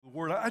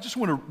Word. I just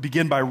want to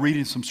begin by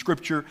reading some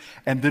scripture,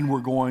 and then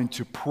we're going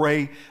to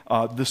pray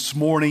this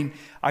morning.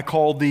 I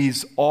call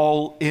these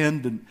All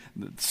In.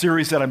 The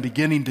series that I'm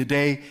beginning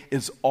today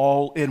is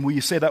All In. Will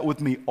you say that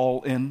with me?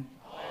 All In.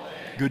 All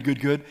in. Good, good,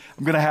 good.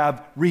 I'm going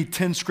to read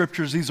 10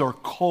 scriptures. These are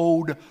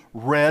code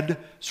red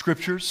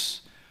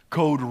scriptures.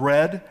 Code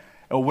red.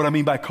 What I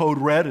mean by code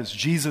red is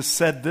Jesus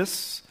said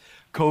this.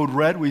 Code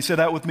red. Will you say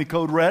that with me?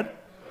 Code red.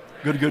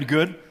 Good, good,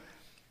 good.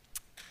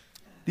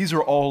 These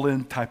are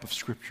all-in type of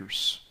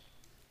scriptures.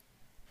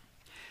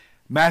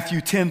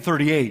 Matthew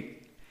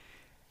 10:38.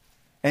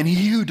 And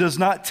he who does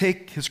not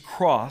take his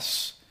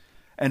cross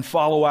and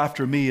follow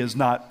after me is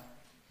not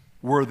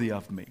worthy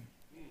of me.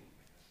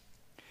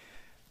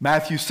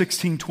 Matthew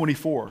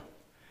 16:24.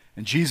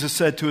 And Jesus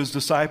said to his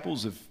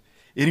disciples, if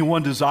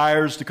anyone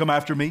desires to come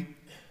after me,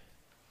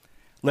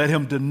 let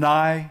him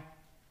deny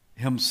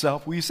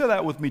himself. Will you say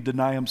that with me?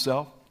 Deny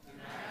himself.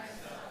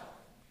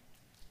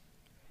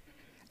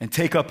 And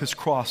take up his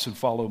cross and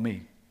follow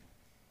me.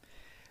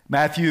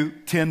 Matthew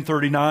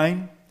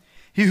 10:39,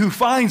 he who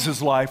finds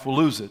his life will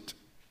lose it,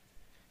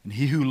 and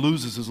he who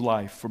loses his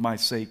life for my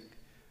sake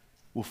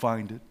will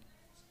find it.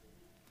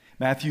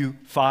 Matthew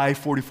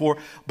 5:44,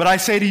 but I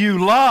say to you,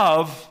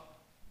 love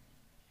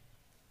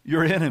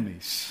your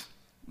enemies.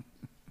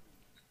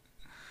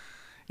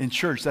 In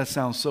church, that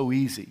sounds so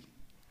easy.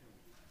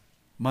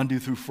 Monday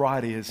through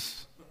Friday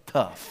is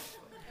tough.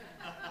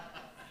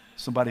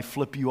 Somebody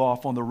flip you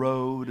off on the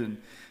road and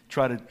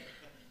try to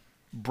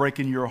break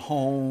in your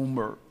home,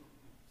 or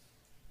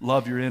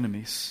love your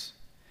enemies.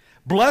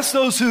 Bless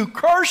those who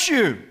curse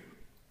you.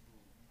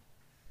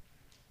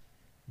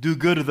 Do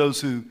good to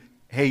those who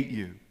hate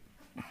you.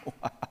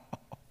 Wow.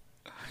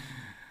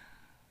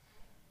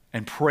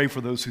 And pray for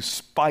those who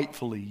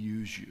spitefully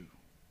use you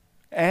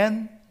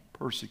and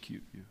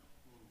persecute you.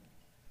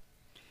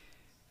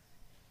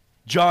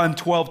 John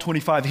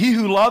 12:25. He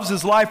who loves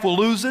his life will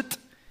lose it,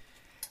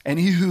 and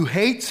he who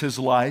hates his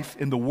life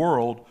in the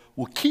world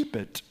will keep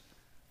it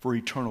for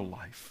eternal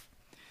life.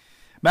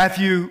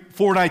 Matthew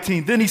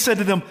 4:19. Then he said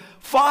to them,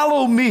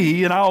 follow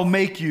me and I'll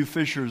make you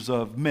fishers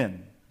of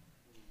men.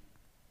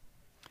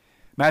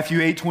 Matthew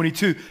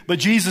 8:22. But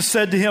Jesus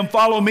said to him,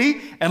 follow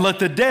me and let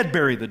the dead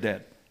bury the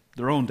dead,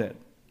 their own dead.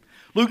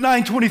 Luke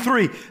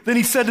 9:23. Then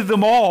he said to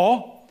them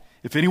all,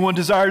 if anyone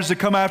desires to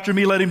come after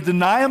me, let him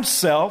deny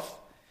himself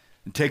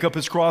and take up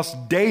his cross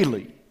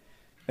daily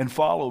and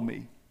follow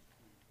me.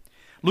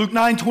 Luke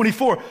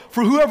 9:24,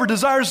 for whoever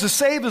desires to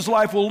save his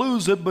life will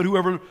lose it, but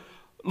whoever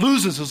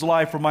loses his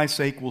life for my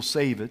sake will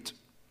save it.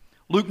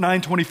 Luke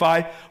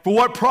 9:25, for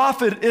what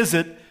profit is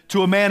it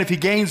to a man if he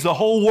gains the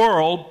whole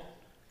world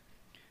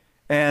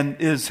and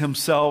is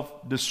himself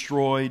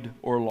destroyed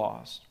or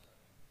lost?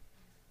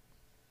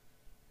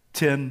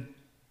 10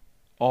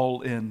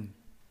 all-in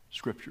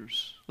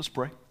scriptures. Let's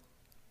pray.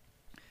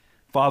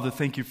 Father,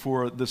 thank you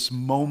for this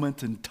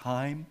moment in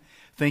time.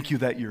 Thank you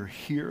that you're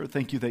here.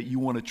 Thank you that you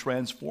want to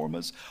transform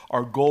us.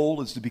 Our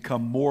goal is to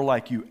become more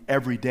like you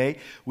every day.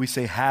 We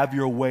say, have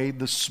your way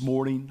this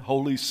morning,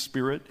 Holy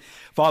Spirit.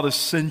 Father,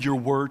 send your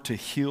word to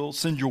heal.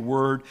 Send your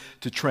word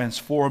to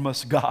transform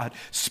us. God,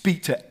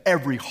 speak to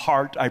every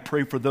heart. I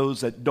pray for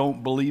those that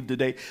don't believe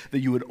today,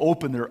 that you would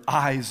open their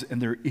eyes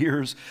and their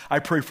ears. I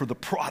pray for the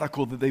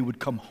prodigal, that they would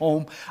come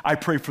home. I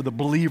pray for the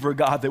believer,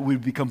 God, that we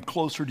would become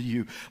closer to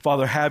you.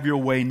 Father, have your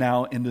way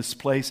now in this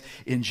place.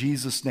 In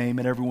Jesus' name.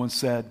 And everyone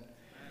said,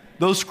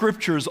 those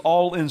scriptures,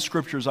 all in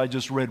scriptures I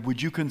just read,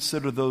 would you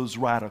consider those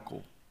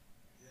radical?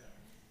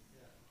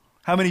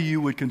 How many of you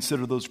would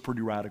consider those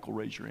pretty radical?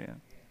 Raise your hand.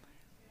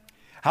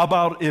 How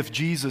about if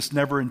Jesus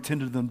never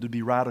intended them to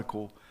be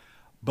radical,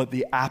 but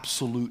the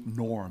absolute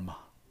norm?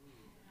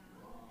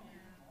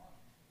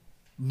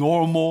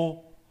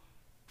 Normal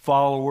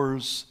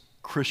followers,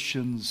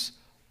 Christians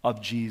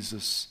of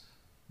Jesus,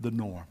 the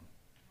norm.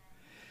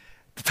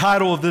 The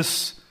title of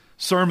this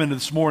sermon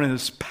this morning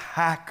is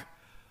Pack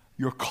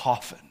Your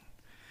Coffin.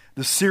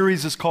 The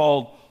series is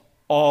called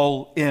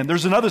All In.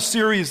 There's another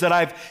series that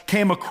I've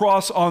came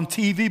across on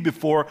TV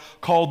before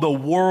called the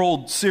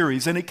World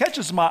Series. And it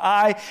catches my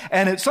eye,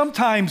 and it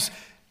sometimes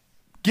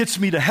gets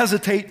me to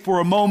hesitate for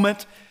a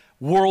moment.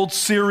 World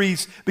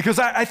Series, because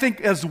I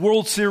think as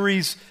World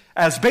Series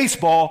as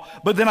baseball,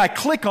 but then I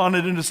click on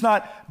it and it's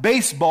not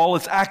baseball,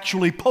 it's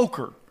actually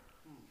poker.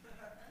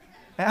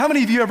 How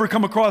many of you ever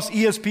come across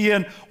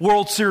ESPN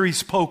World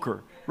Series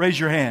poker? Raise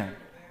your hand.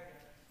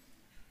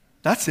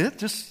 That's it?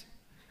 Just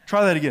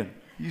try that again.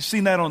 You've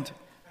seen that on...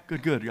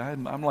 Good.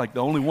 I'm like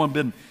the only one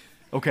been...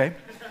 Okay.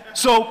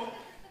 So,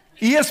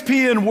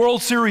 ESPN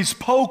World Series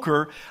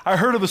Poker, I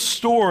heard of a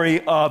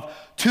story of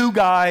two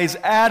guys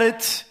at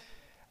it,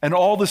 and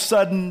all of a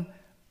sudden,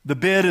 the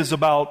bid is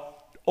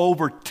about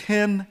over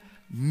 $10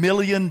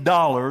 million,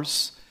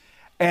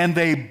 and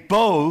they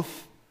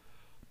both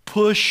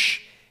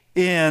push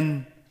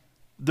in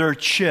their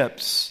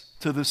chips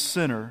to the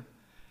center.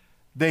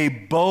 They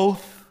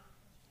both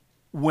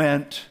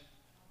went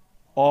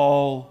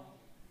all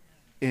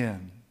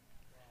in.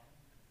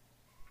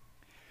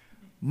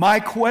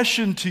 My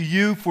question to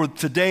you for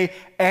today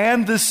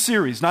and this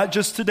series, not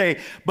just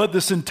today, but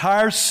this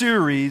entire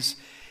series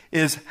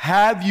is,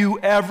 have you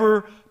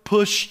ever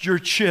pushed your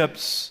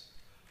chips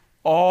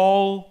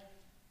all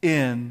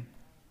in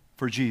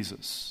for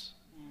Jesus?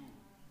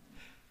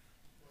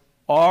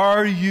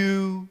 Are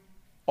you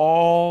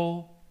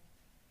all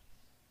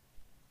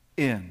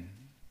in?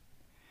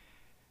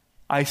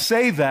 I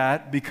say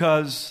that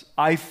because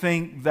I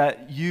think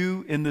that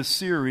you in this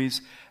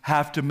series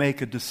have to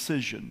make a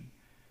decision.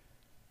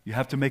 You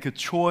have to make a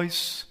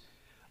choice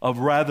of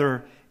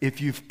rather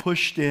if you've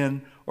pushed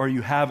in or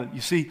you haven't.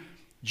 You see,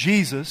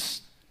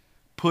 Jesus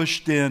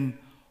pushed in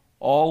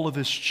all of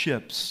his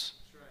chips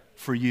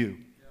for you.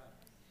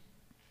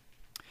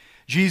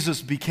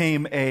 Jesus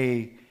became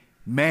a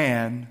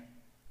man,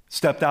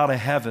 stepped out of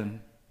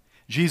heaven.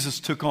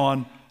 Jesus took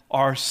on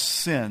our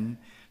sin,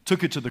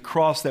 took it to the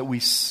cross that we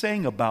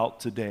sang about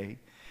today,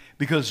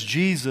 because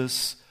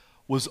Jesus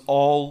was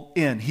all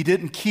in. He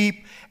didn't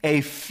keep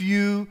a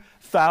few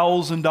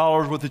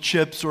 $1,000 worth of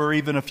chips or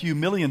even a few $1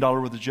 million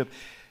worth of chips.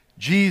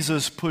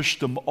 Jesus pushed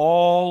them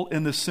all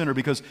in the center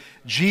because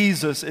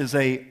Jesus is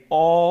a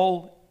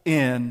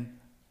all-in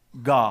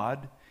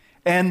God.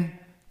 And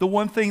the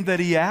one thing that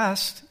he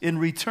asked in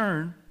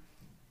return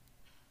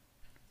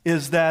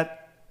is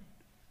that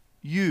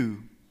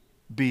you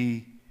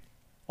be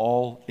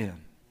all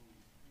in,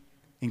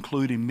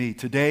 including me.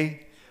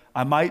 Today,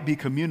 I might be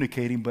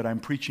communicating, but I'm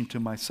preaching to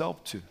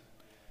myself too.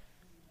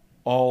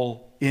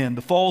 All in.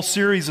 The fall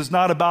series is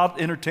not about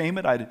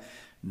entertainment. I'm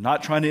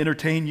not trying to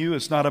entertain you.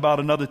 It's not about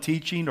another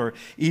teaching or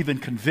even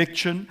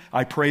conviction.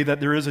 I pray that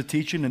there is a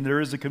teaching and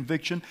there is a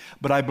conviction,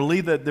 but I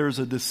believe that there's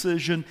a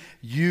decision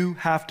you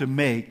have to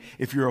make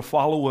if you're a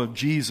follower of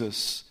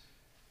Jesus.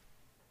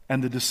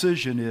 And the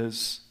decision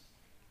is,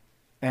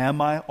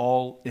 am I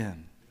all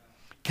in?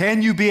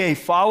 Can you be a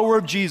follower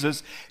of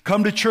Jesus,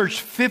 come to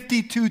church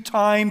 52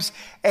 times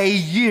a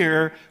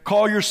year,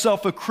 call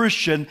yourself a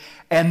Christian,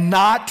 and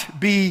not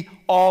be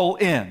all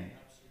in?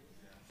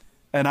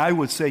 And I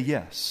would say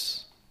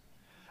yes.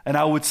 And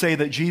I would say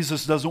that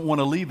Jesus doesn't want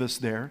to leave us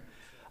there.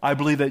 I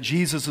believe that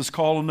Jesus is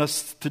calling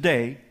us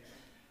today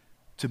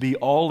to be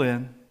all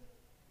in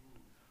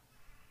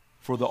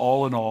for the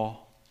all in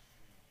all,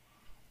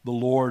 the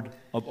Lord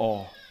of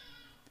all.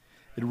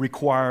 It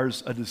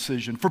requires a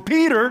decision. For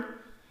Peter,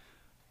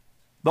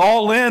 the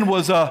all-in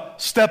was a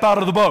step out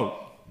of the boat.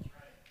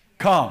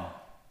 Come.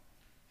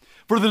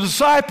 For the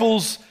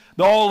disciples,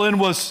 the all-in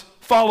was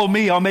follow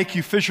me, I'll make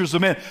you fishers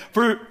of men.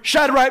 For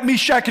Shadrach,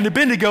 Meshach, and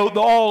Abednego, the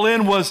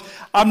all-in was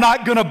I'm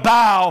not going to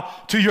bow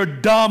to your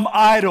dumb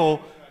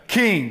idol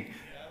king.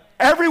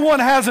 Everyone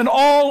has an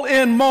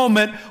all-in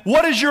moment.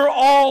 What is your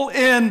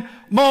all-in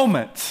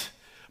moment?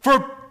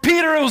 For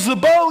Peter, it was the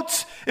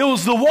boats, it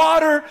was the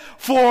water.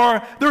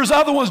 There's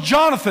other ones,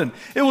 Jonathan.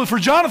 For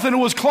Jonathan, it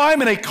was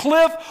climbing a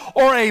cliff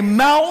or a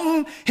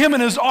mountain. Him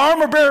and his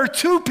armor bearer,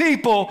 two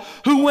people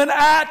who went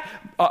at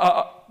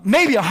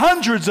maybe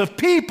hundreds of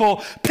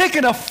people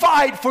picking a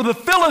fight for the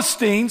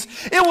Philistines.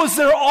 It was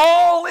their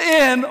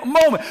all-in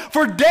moment.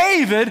 For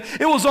David,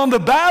 it was on the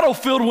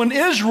battlefield when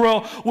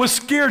Israel was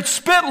scared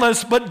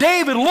spitless, but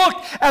David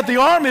looked at the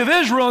army of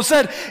Israel and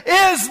said,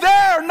 is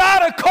there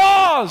not a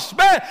cause?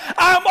 Man,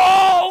 I'm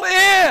all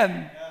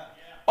in.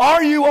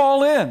 Are you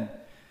all in?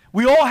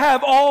 We all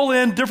have all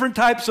in different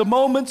types of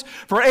moments.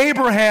 For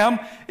Abraham,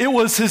 it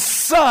was his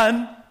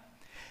son,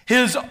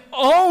 his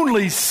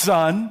only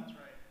son,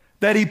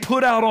 that he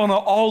put out on an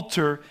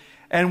altar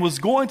and was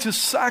going to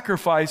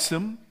sacrifice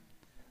him,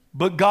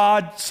 but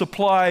God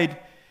supplied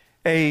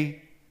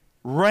a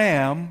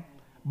ram,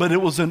 but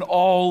it was an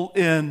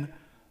all-in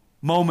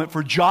moment.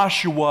 For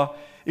Joshua,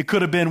 it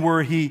could have been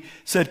where he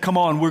said, come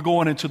on, we're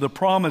going into the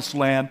promised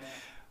land.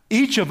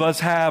 Each of us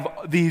have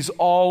these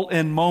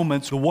all-in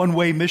moments. The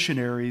one-way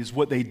missionaries,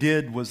 what they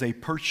did was they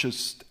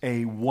purchased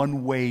a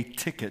one-way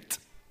ticket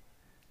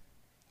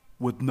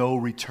with no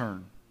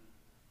return.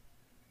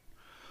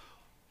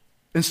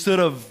 Instead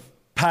of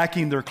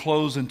packing their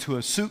clothes into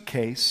a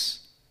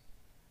suitcase,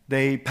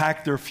 they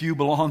packed their few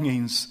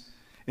belongings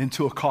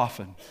into a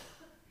coffin.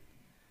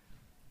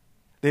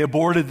 They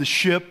aborted the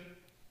ship,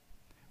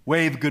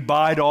 waved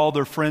goodbye to all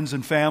their friends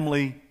and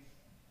family,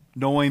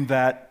 knowing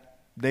that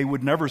they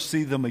would never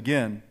see them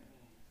again.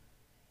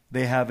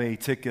 They have a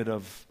ticket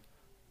of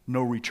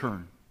no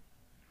return.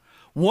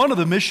 One of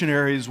the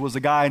missionaries was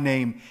a guy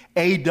named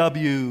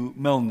A.W.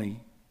 Milne.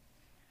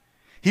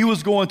 He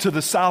was going to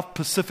the South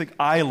Pacific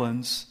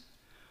Islands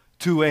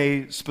to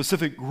a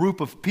specific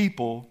group of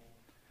people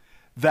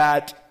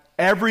that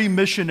every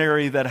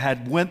missionary that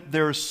had went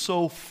there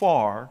so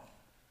far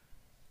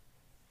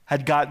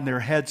had gotten their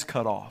heads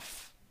cut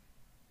off.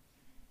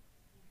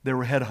 They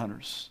were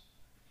headhunters.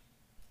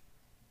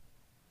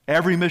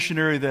 Every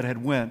missionary that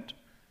had went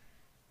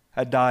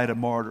had died a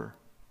martyr.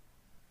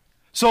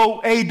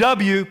 So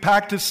A.W.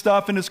 packed his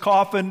stuff in his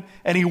coffin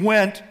and he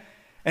went,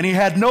 and he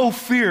had no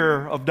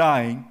fear of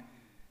dying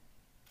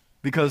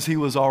because he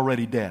was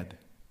already dead.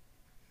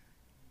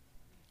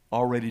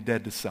 Already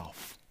dead to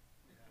self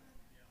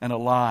and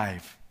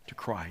alive to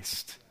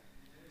Christ.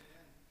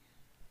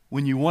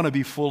 when you want to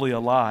be fully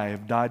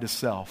alive, die to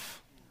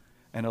self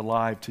and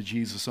alive to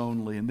Jesus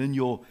only. And then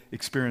you'll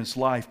experience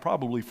life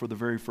probably for the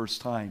very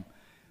first time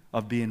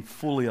of being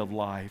fully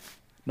alive,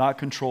 not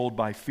controlled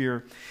by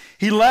fear.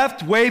 He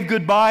left, waved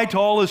goodbye to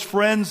all his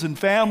friends and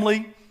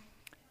family,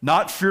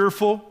 not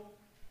fearful.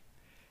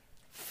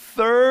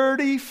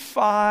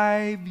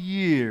 35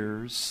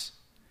 years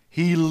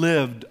he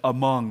lived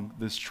among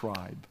this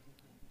tribe.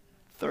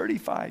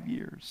 35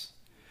 years.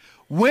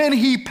 When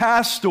he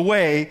passed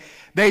away,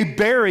 they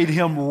buried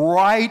him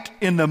right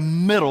in the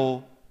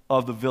middle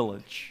of the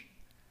village.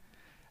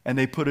 And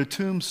they put a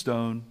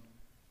tombstone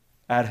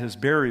at his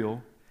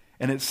burial,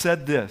 and it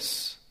said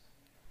this: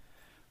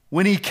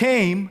 when he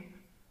came,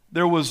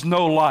 there was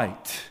no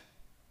light.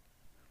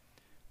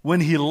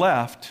 When he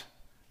left,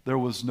 there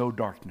was no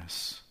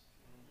darkness.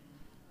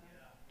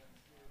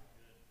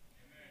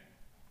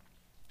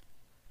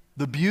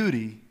 The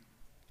beauty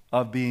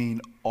of being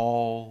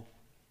all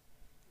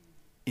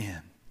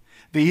in.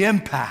 The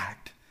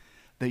impact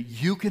that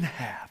you can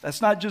have.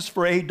 That's not just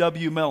for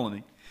A.W.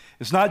 Melanie.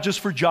 It's not just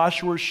for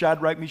Joshua,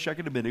 Shadrach, Meshach,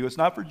 and Abednego. It's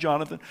not for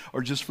Jonathan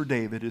or just for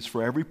David. It's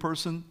for every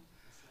person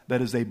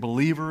that is a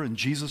believer in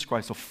Jesus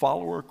Christ, a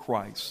follower of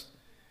Christ.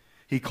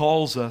 He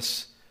calls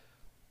us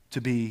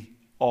to be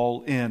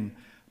all in.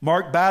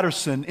 Mark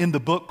Batterson, in the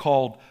book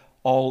called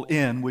All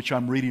In, which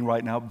I'm reading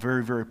right now,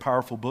 very, very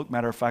powerful book.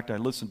 Matter of fact, I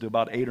listened to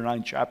about 8 or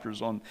 9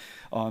 chapters on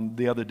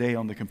the other day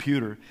on the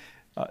computer.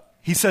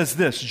 He says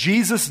this: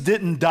 Jesus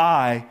didn't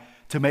die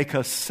to make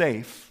us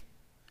safe.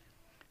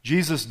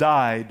 Jesus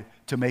died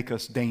to make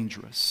us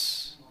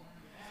dangerous.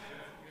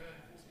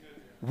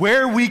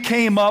 Where we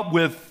came up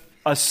with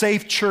a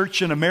safe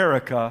church in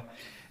America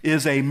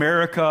is a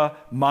America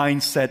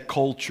mindset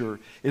culture.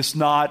 It's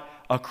not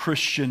a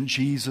Christian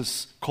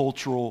Jesus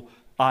cultural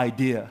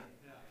idea.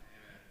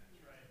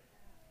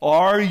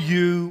 Are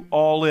you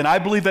all in? I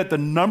believe that the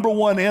number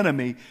one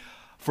enemy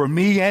for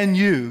me and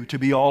you to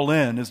be all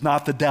in is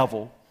not the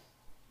devil,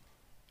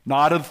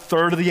 not a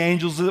third of the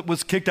angels that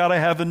was kicked out of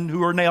heaven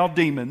who are now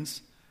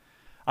demons.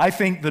 I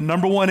think the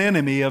number one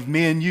enemy of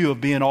me and you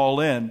of being all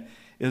in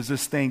is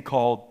this thing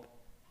called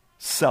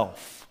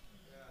self.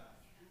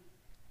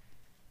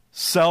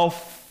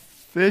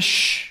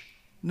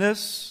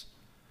 Selfishness,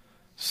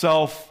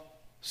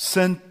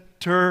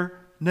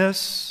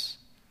 self-centeredness,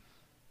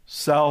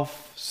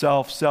 self.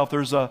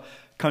 There's a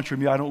country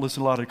music. I don't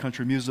listen to a lot of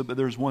country music, but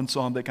there's one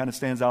song that kind of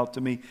stands out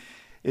to me.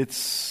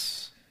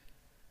 It's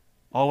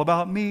all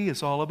about me.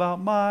 It's all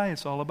about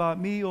it's all about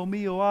me,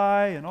 oh,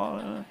 I, and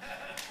all.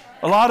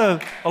 A lot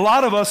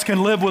of us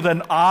can live with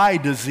an I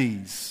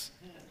disease.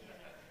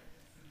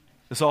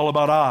 It's all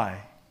about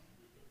I.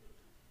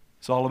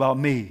 It's all about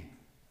me.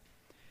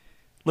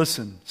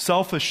 Listen,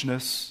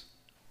 selfishness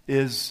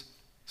is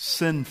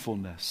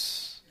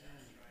sinfulness.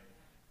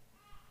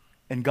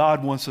 And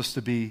God wants us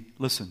to be,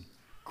 listen,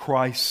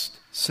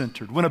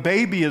 Christ-centered. When a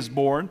baby is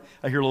born,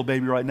 I hear a little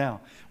baby right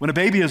now. When a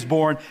baby is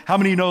born, how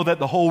many know that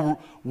the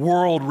whole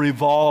world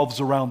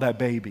revolves around that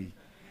baby?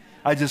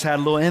 I just had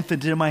a little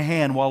infant in my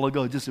hand a while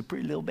ago, just a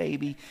pretty little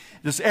baby.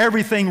 Just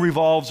everything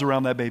revolves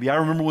around that baby. I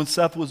remember when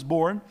Seth was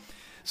born.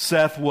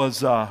 Seth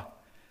was,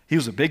 he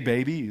was a big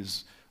baby. He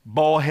was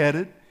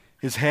bald-headed.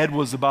 His head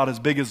was about as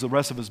big as the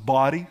rest of his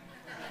body.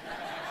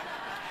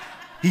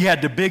 He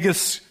had the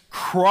biggest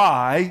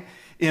cry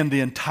in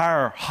the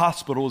entire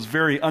hospital. It was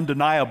very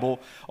undeniable.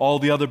 All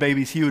the other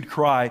babies, he would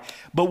cry.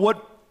 But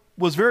what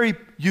was very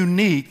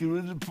unique,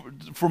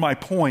 for my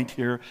point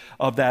here,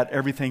 of that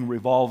everything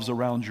revolves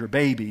around your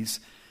babies.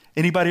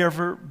 Anybody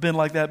ever been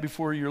like that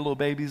before? Your little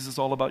babies, it's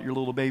all about your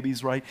little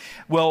babies, right?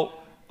 Well,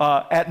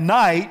 at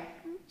night,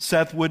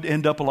 Seth would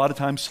end up a lot of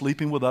times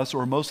sleeping with us,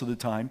 or most of the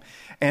time.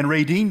 And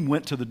Radine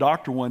went to the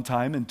doctor one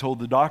time and told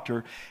the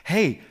doctor,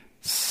 hey,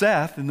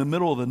 Seth, in the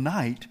middle of the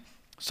night,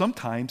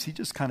 sometimes he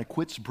just kind of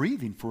quits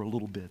breathing for a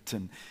little bit.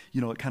 And,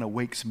 it kind of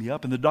wakes me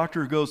up. And the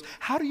doctor goes,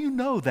 how do you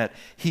know that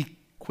he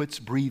quits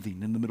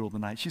breathing in the middle of the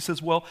night? She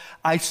says, well,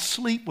 I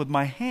sleep with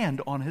my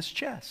hand on his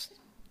chest.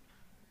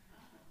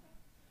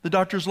 The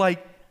doctor's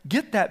like,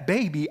 get that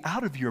baby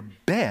out of your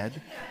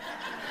bed.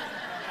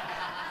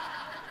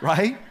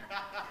 Right?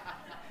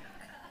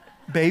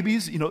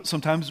 Babies,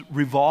 sometimes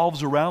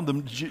revolves around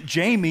them.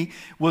 Jamie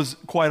was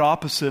quite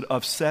opposite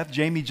of Seth.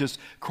 Jamie just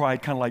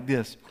cried kind of like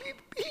this.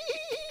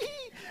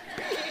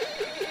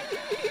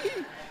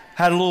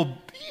 Had a little,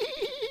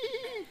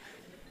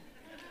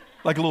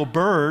 like a little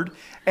bird.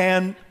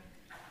 And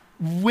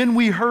when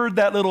we heard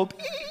that little,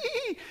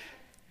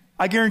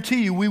 I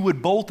guarantee you we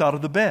would bolt out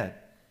of the bed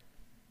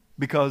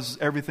because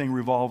everything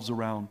revolves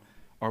around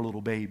our little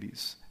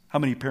babies. How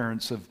many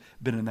parents have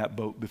been in that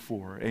boat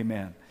before?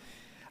 Amen.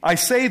 I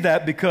say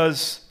that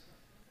because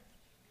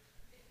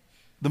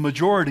the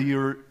majority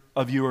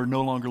of you are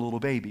no longer little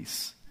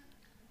babies.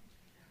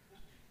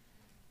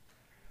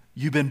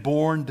 You've been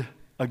born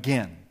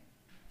again.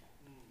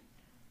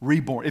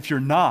 Reborn. If you're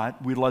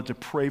not, we'd love to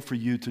pray for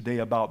you today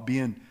about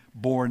being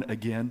born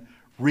again,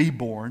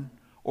 reborn,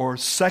 or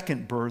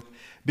second birth.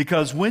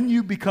 Because when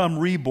you become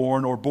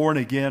reborn or born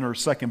again or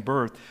second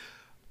birth,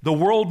 The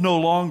world no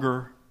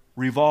longer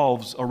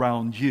revolves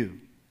around you.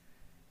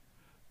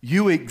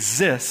 You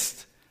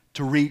exist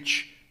to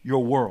reach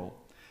your world.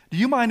 Do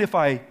you mind if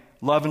I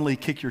lovingly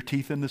kick your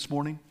teeth in this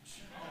morning?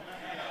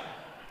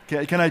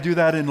 Can I do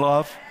that in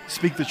love?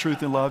 Speak the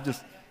truth in love.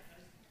 Just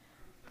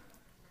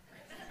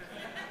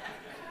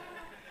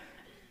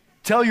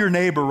tell your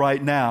neighbor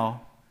right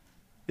now,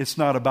 it's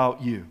not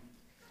about you.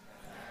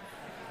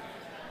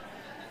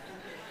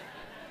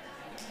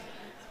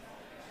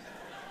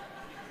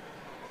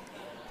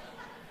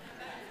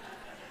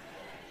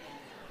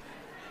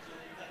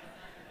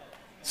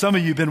 Some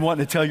of you have been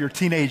wanting to tell your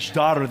teenage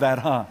daughter that,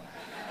 huh?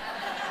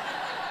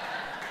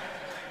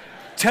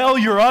 Tell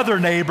your other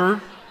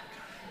neighbor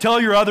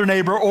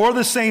or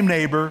the same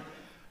neighbor,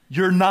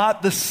 you're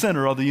not the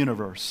center of the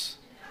universe.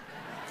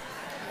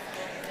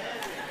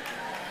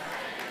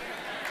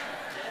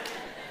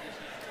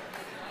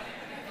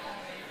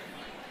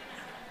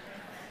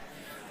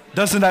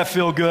 Doesn't that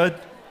feel good?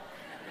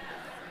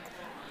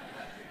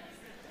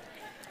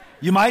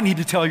 You might need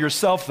to tell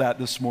yourself that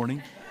this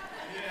morning.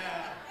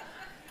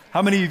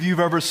 How many of you have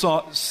ever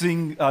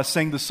sang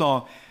the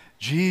song,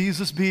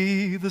 Jesus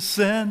be the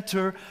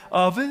center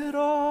of it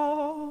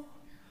all?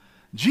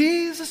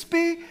 Jesus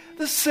be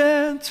the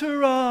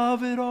center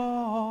of it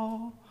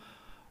all.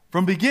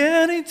 From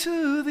beginning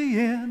to the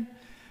end,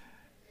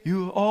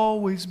 you'll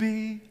always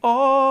be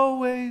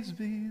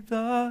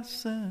the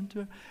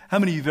center. How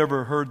many of you have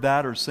ever heard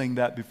that or sang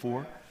that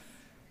before?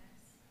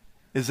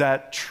 Is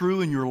that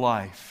true in your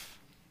life?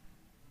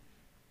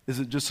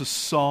 Is it just a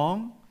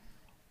song?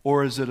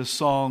 Or is it a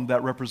song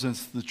that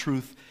represents the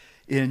truth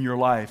in your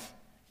life?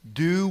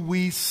 Do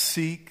we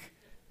seek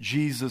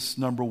Jesus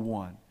number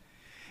one?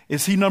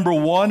 Is he number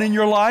one in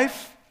your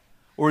life?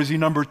 Or is he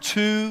number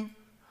two?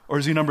 Or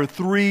is he number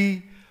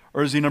three?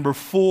 Or is he number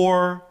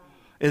four?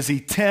 Is he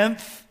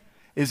 10th?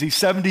 Is he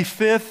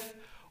 75th?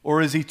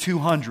 Or is he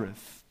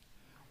 200th?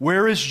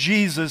 Where is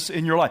Jesus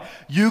in your life?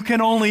 You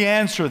can only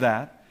answer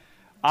that.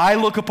 I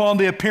look upon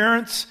the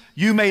appearance.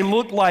 You may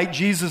look like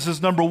Jesus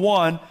is number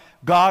one.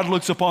 God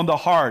looks upon the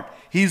heart.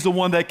 He's the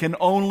one that can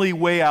only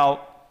weigh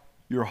out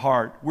your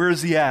heart. Where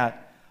is he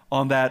at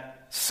on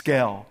that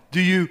scale?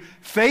 Do you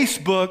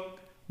Facebook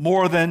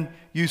more than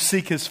you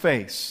seek his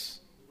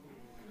face?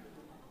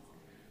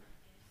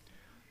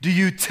 Do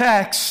you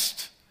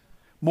text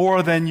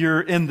more than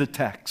you're in the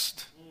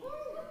text?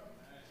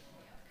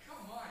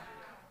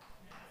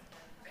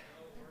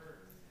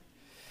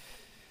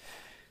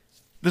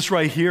 This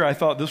right here, I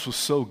thought this was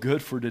so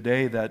good for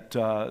today that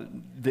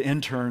the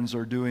interns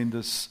are doing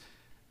this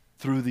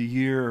through the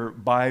year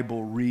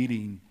Bible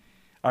reading.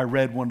 I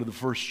read one of the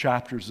first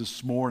chapters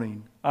this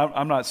morning.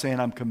 I'm not saying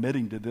I'm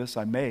committing to this.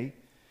 I may.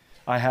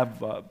 I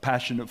have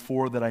passionate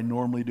for that I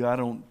normally do. I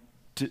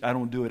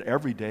don't do it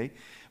every day,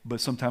 but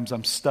sometimes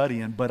I'm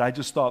studying. But I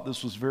just thought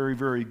this was very,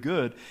 very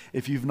good.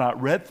 If you've not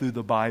read through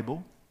the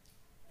Bible,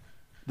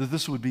 that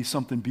this would be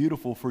something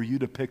beautiful for you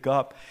to pick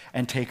up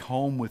and take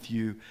home with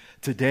you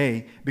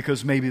today,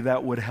 because maybe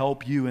that would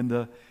help you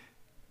in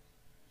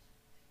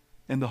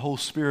the whole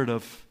spirit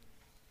of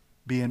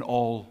being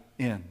all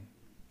in.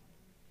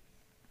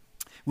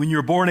 When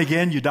you're born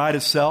again, you die to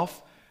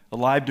self,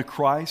 alive to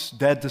Christ,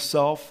 dead to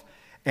self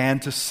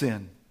and to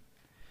sin.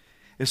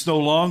 It's no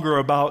longer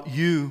about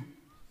you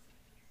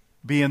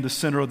being the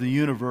center of the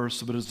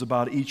universe, but it's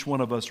about each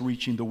one of us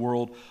reaching the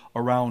world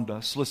around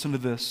us. Listen to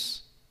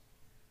this.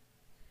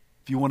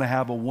 If you want to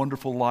have a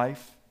wonderful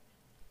life,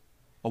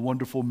 a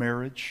wonderful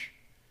marriage,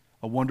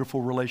 a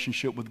wonderful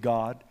relationship with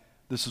God,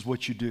 this is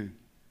what you do.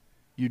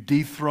 You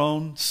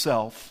dethrone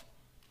self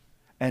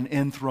and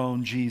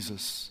enthrone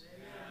Jesus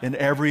in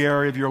every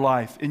area of your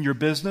life. In your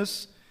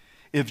business,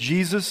 if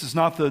Jesus is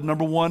not the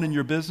number one in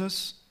your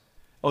business,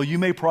 you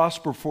may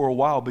prosper for a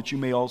while, but you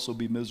may also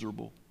be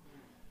miserable.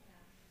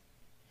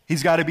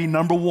 He's got to be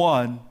number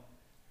one.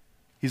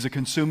 He's a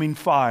consuming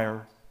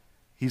fire.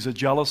 He's a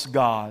jealous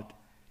God.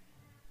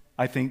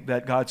 I think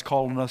that God's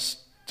calling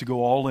us to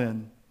go all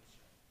in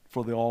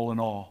for the all in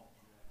all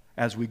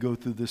as we go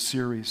through this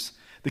series.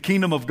 The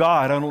kingdom of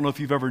God, I don't know if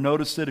you've ever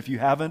noticed it. If you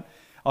haven't,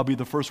 I'll be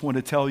the first one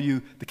to tell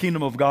you the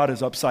kingdom of God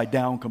is upside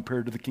down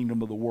compared to the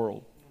kingdom of the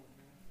world.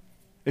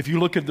 If you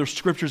look at the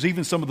scriptures,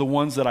 even some of the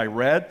ones that I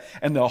read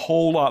and the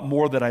whole lot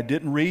more that I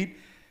didn't read,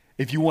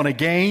 if you want to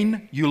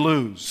gain, you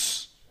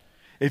lose.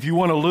 If you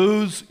want to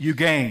lose, you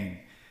gain.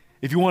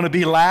 If you want to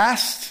be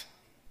last,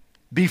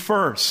 be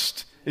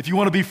first. If you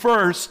want to be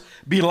first,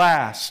 be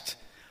last.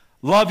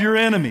 Love your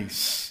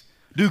enemies.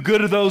 Do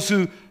good to those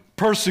who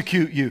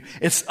persecute you.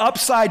 It's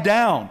upside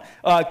down.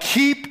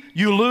 Keep,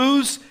 you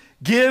lose.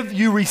 Give,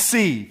 you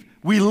receive.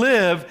 We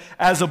live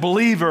as a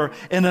believer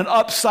in an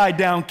upside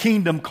down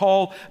kingdom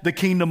called the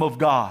kingdom of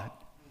God.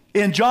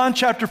 In John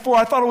chapter 4,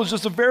 I thought it was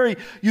just a very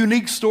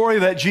unique story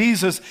that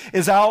Jesus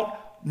is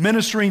out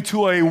ministering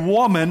to a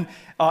woman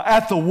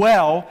at the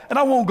well. And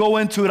I won't go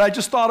into it. I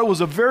just thought it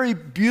was a very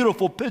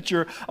beautiful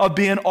picture of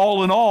being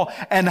all in all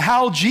and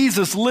how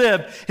Jesus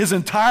lived his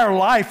entire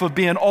life of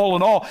being all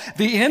in all.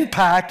 The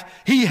impact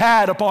he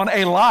had upon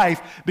a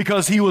life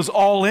because he was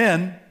all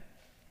in.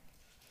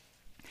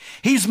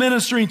 He's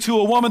ministering to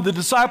a woman. The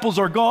disciples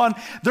are gone.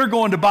 They're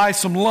going to buy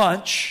some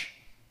lunch.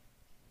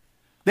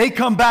 They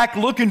come back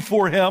looking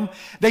for him.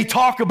 They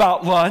talk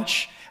about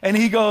lunch. And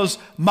he goes,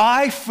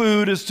 my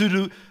food is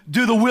to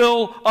do the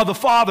will of the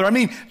Father. I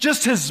mean,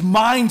 just his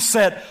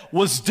mindset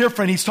was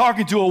different. He's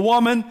talking to a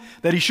woman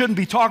that he shouldn't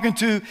be talking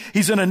to.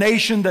 He's in a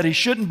nation that he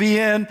shouldn't be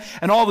in.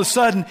 And all of a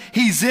sudden,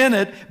 he's in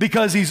it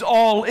because he's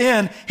all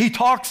in. He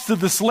talks to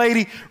this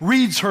lady,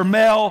 reads her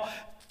mail,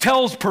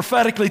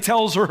 prophetically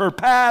tells her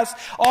past.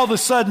 All of a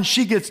sudden,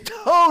 she gets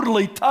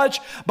totally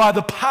touched by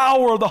the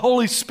power of the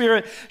Holy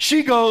Spirit.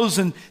 She goes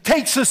and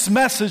takes this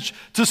message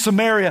to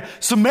Samaria.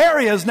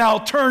 Samaria is now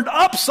turned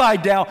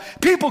upside down.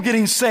 People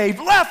getting saved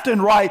left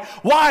and right.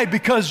 Why?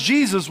 Because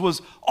Jesus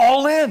was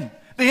all in.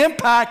 The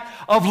impact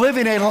of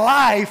living a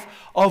life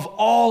of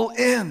all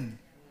in.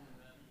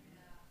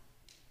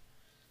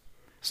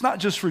 It's not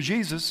just for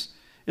Jesus.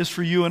 It's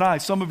for you and I.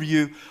 Some of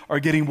you are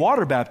getting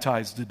water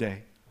baptized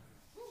today.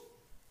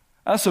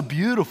 That's a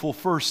beautiful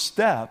first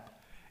step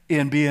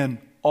in being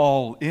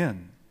all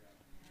in.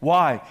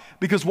 Why?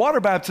 Because water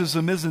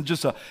baptism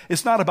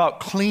it's not about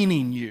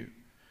cleaning you.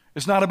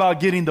 It's not about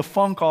getting the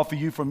funk off of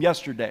you from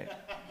yesterday.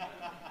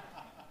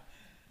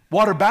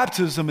 Water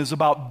baptism is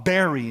about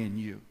burying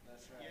you.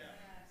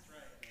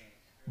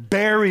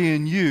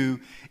 Burying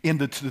you in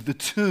the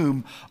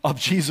tomb of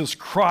Jesus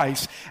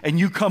Christ, and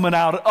you coming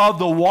out of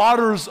the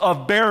waters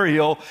of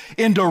burial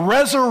into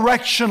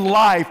resurrection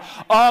life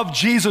of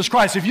Jesus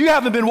Christ. If you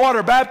haven't been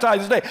water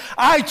baptized today,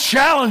 I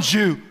challenge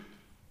you,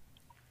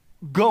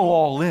 go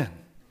all in.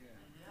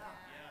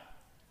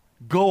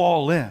 Go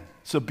all in.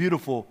 It's a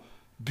beautiful,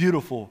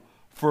 beautiful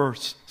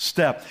first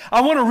step.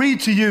 I want to read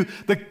to you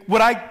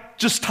what I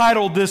just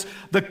titled this,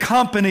 the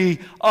company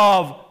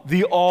of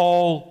the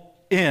all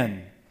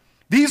in.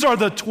 These are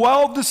the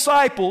 12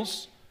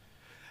 disciples,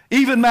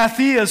 even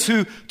Matthias,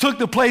 who took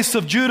the place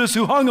of Judas,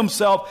 who hung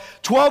himself,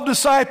 12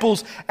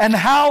 disciples, and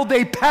how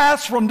they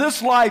pass from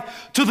this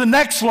life to the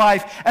next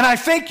life. And I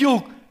think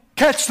you'll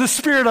catch the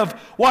spirit of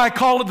why I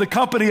call it the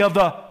company of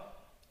the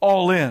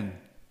all in.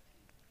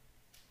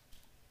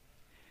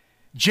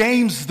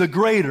 James the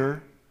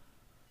Greater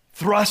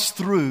thrust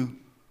through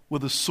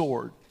with a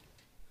sword.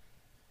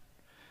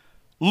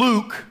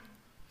 Luke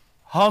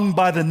hung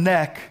by the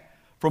neck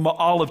from an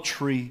olive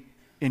tree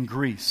in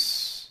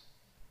Greece.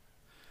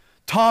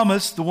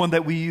 Thomas, the one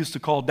that we used to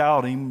call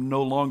doubting,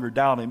 no longer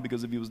doubting,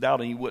 because if he was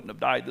doubting, he wouldn't have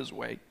died this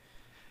way,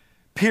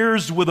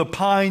 pierced with a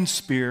pine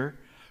spear,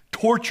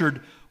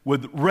 tortured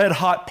with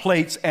red-hot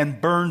plates, and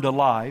burned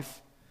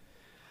alive.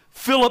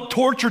 Philip,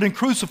 tortured and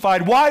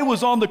crucified. While he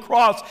was on the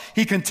cross,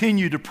 he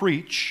continued to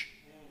preach.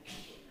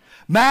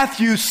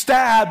 Matthew,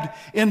 stabbed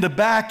in the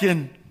back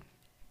in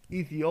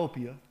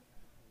Ethiopia.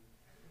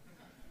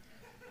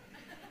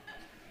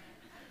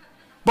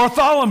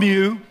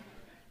 Bartholomew,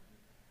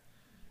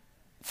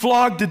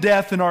 flogged to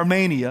death in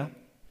Armenia.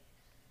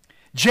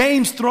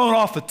 James, thrown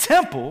off a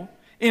temple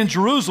in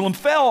Jerusalem,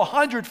 fell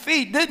 100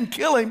 feet, didn't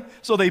kill him,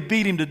 so they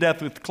beat him to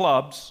death with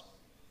clubs.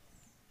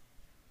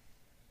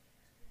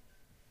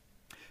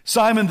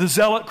 Simon the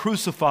Zealot,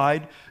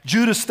 crucified.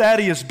 Judas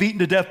Thaddeus, beaten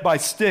to death by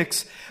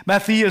sticks.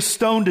 Matthias,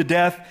 stoned to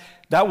death.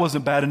 That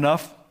wasn't bad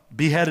enough.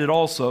 Beheaded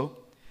also.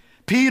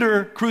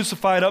 Peter,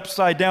 crucified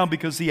upside down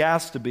because he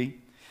asked to be.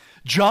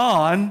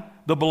 John,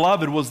 the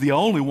beloved, was the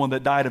only one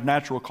that died of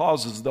natural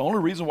causes. The only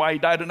reason why he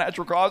died of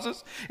natural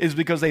causes is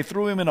because they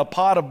threw him in a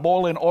pot of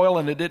boiling oil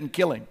and it didn't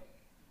kill him.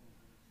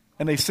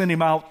 And they sent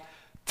him out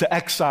to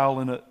exile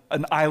in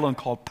an island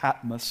called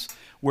Patmos,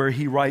 where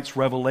he writes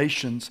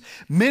Revelations.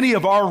 Many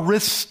of our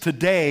risks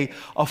today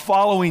of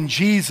following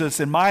Jesus,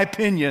 in my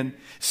opinion,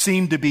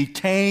 seem to be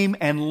tame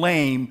and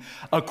lame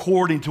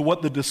according to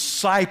what the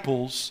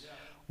disciples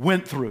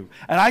went through.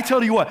 And I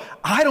tell you what,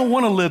 I don't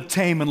want to live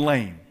tame and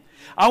lame.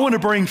 I want to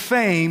bring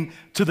fame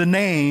to the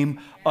name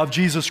of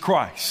Jesus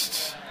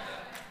Christ.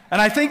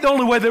 And I think the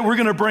only way that we're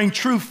going to bring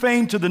true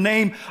fame to the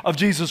name of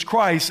Jesus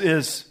Christ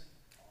is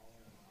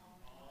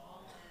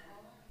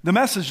the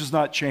message has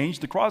not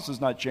changed. The cross has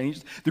not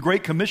changed. The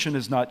Great Commission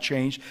has not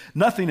changed.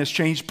 Nothing has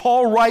changed.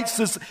 Paul writes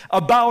this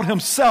about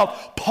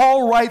himself.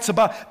 Paul writes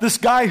about this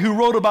guy who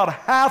wrote about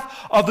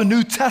half of the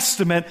New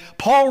Testament.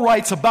 Paul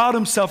writes about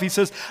himself. He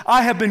says,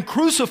 I have been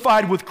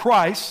crucified with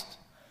Christ.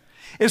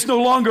 It's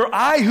no longer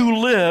I who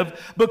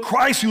live, but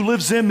Christ who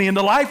lives in me. And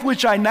the life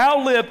which I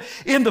now live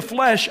in the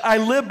flesh, I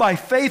live by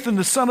faith in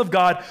the Son of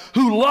God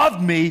who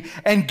loved me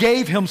and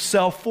gave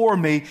himself for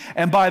me.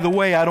 And by the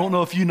way, I don't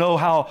know if you know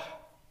how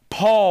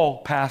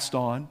Paul passed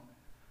on,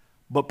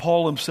 but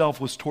Paul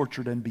himself was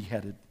tortured and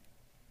beheaded.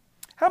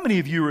 How many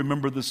of you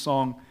remember this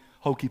song,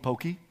 Hokey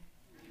Pokey?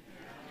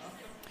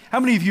 How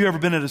many of you ever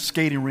been at a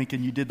skating rink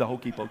and you did the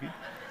Hokey Pokey?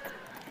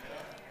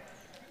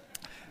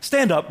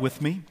 Stand up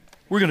with me.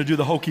 We're going to do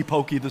the Hokey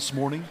Pokey this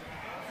morning.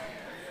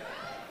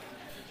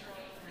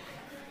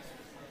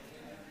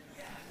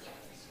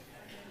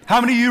 How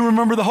many of you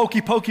remember the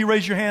Hokey Pokey?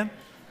 Raise your hand.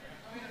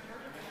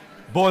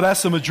 Boy,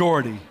 that's the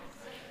majority.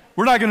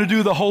 We're not going to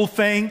do the whole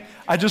thing.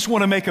 I just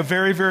want to make a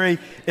very, very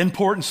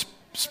important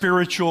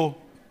spiritual.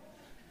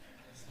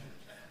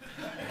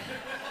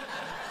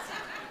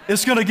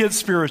 It's going to get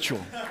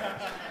spiritual.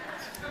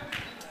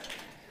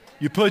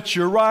 You put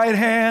your right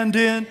hand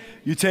in,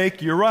 you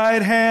take your right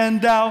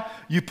hand out,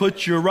 you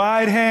put your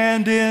right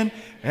hand in,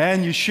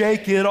 and you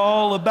shake it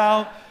all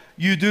about.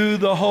 You do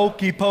the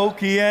hokey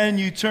pokey and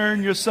you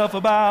turn yourself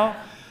about.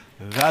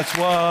 That's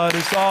what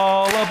it's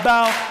all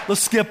about.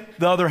 Let's skip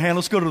the other hand.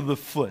 Let's go to the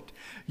foot.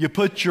 You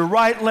put your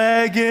right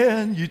leg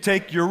in, you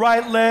take your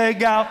right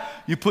leg out,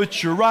 you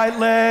put your right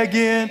leg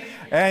in,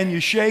 and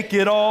you shake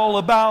it all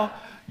about.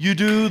 You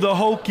do the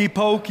hokey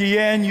pokey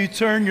and you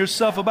turn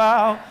yourself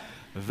about.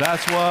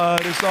 That's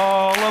what it's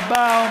all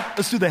about.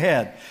 Let's do the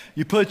head.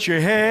 You put your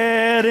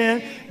head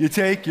in, you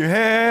take your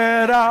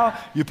head out,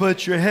 you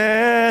put your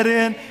head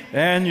in,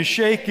 and you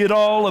shake it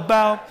all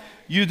about.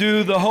 You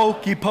do the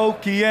hokey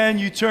pokey and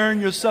you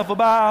turn yourself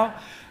about.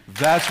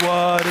 That's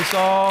what it's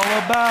all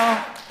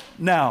about.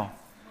 Now,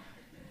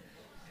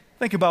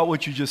 think about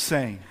what you just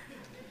sang.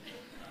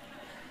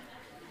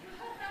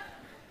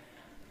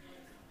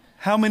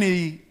 How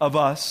many of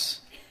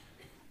us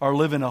are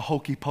living a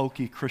hokey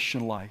pokey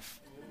Christian life?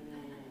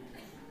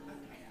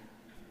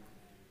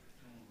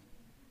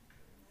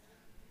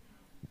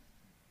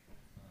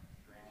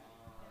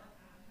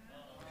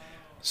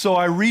 So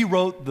I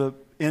rewrote the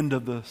end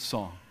of the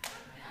song.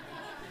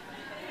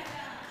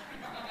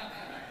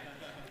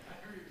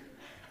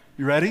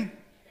 You ready?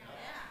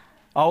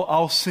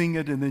 I'll sing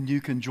it and then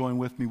you can join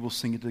with me. We'll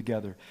sing it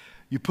together.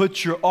 You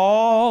put your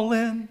all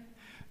in.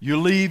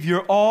 You leave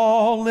your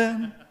all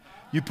in.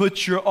 You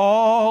put your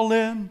all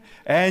in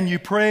and you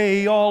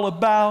pray all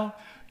about.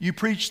 You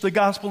preach the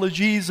gospel of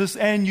Jesus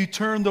and you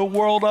turn the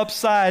world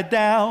upside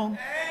down.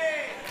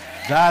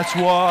 That's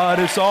what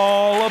it's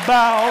all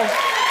about.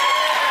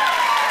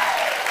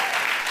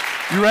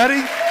 You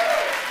ready?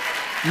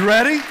 You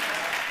ready?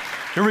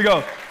 Here we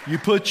go. You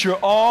put your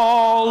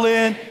all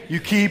in, you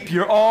keep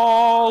your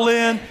all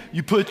in,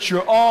 you put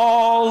your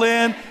all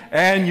in,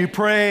 and you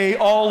pray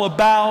all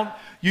about.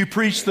 You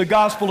preach the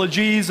gospel of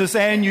Jesus,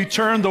 and you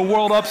turn the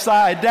world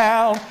upside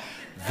down.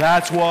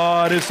 That's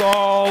what it's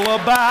all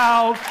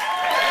about.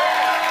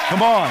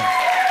 Come on.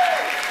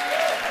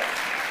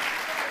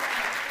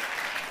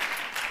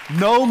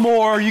 No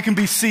more, you can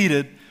be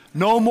seated,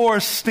 no more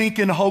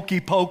stinking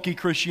hokey pokey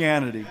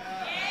Christianity.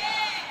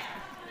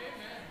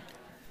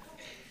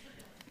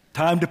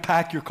 Time to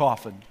pack your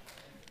coffin.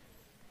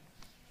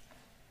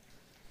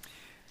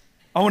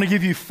 I want to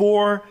give you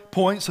 4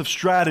 points of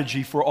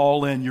strategy for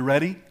all in. You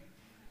ready?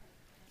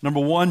 Number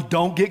 1,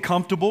 don't get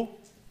comfortable.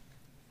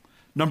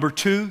 Number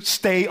 2,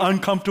 stay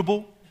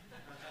uncomfortable.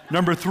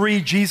 Number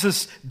 3,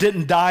 Jesus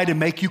didn't die to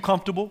make you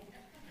comfortable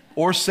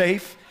or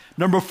safe.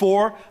 Number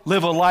 4,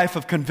 live a life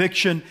of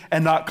conviction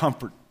and not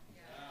comfort.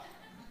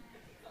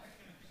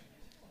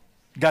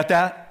 Got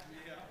that?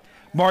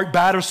 Mark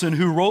Batterson,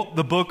 who wrote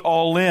the book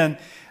All In,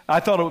 I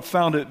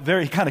found it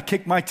he kind of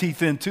kicked my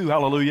teeth in too,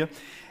 hallelujah.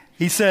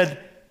 He said,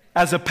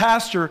 as a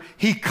pastor,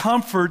 he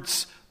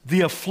comforts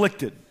the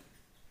afflicted.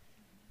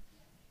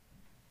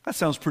 That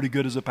sounds pretty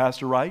good as a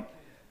pastor, right?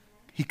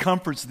 He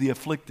comforts the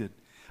afflicted.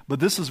 But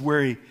this is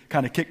where he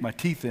kind of kicked my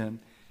teeth in.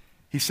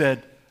 He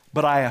said,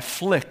 but I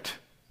afflict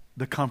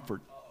the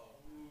comfort.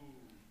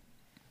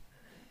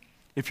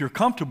 If you're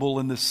comfortable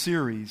in this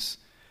series,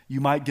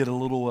 you might get a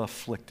little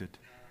afflicted.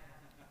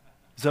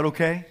 Is that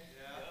okay?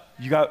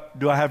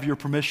 Do I have your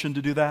permission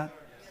to do that?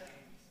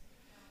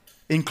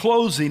 In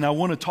closing, I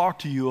want to talk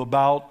to you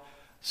about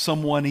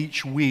someone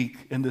each week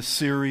in this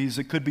series.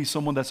 It could be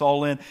someone that's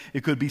all in.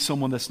 It could be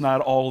someone that's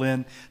not all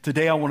in.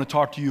 Today I want to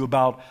talk to you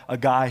about a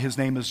guy, his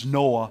name is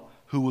Noah,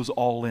 who was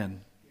all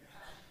in.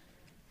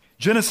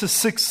 Genesis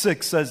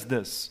 6:6 says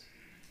this,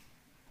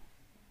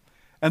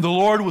 and the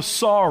Lord was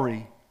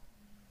sorry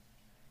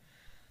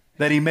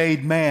that he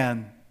made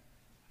man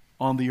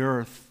on the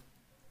earth,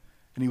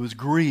 and he was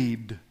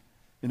grieved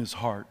in his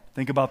heart.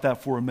 Think about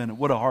that for a minute.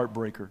 What a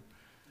heartbreaker.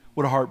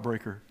 What a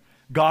heartbreaker.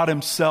 God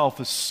himself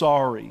is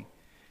sorry.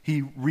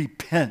 He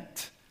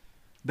repent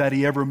that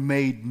he ever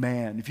made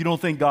man. If you don't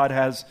think God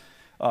has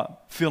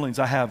feelings,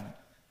 I have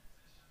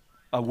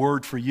a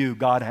word for you.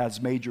 God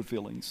has major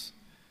feelings.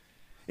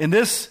 In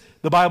this,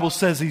 the Bible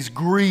says he's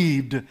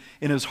grieved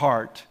in his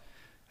heart.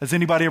 Has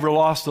anybody ever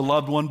lost a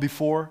loved one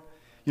before?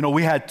 You know,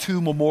 we had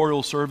 2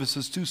 memorial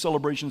services, 2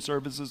 celebration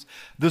services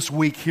this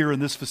week here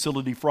in this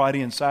facility, Friday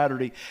and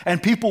Saturday,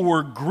 and people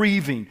were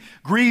grieving.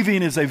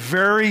 Grieving is a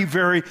very,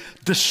 very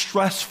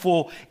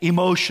distressful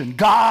emotion.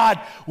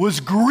 God was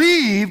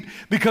grieved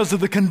because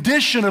of the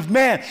condition of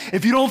man.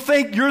 If you don't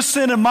think your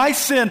sin and my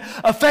sin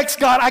affects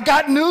God, I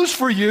got news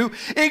for you.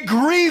 It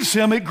grieves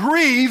him. It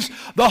grieves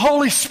the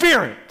Holy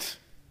Spirit.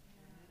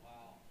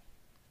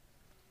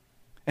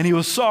 And he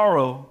was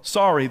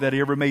sorry that he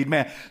ever made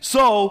man.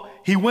 So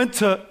he went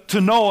to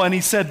Noah and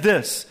he said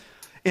this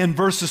in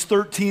verses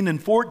 13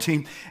 and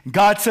 14.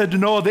 God said to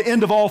Noah, the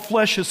end of all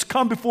flesh has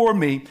come before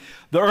me.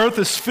 The earth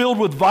is filled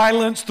with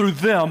violence through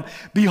them.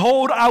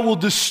 Behold, I will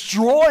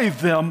destroy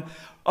them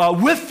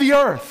with the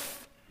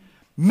earth.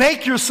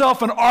 Make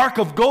yourself an ark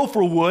of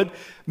gopher wood.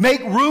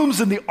 Make rooms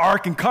in the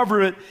ark and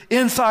cover it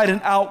inside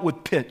and out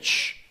with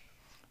pitch.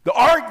 The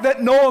ark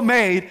that Noah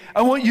made,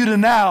 I want you to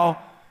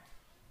now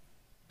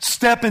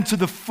step into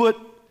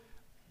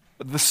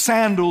the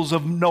sandals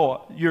of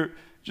Noah. You're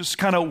just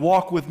kind of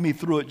walk with me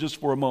through it just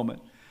for a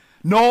moment.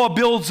 Noah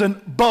builds a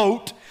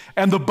boat,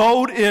 and the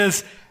boat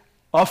is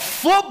a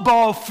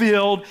football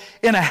field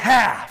and a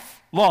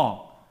half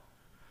long.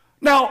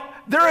 Now,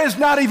 there has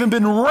not even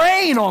been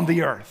rain on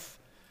the earth.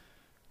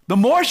 The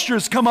moisture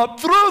has come up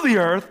through the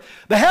earth.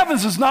 The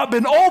heavens has not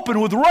been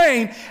open with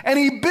rain, and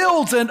he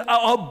builds a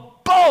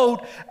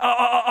boat,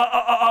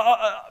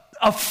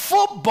 a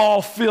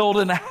football field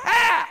and a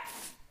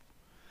half.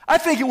 I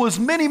think it was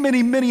many,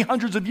 many, many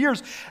hundreds of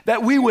years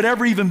that we would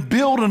ever even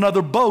build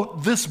another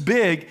boat this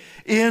big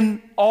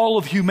in all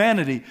of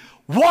humanity.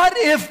 What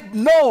if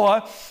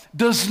Noah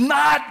does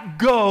not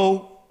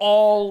go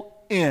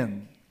all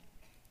in?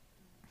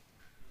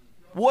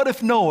 What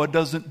if Noah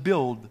doesn't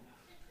build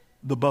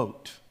the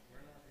boat?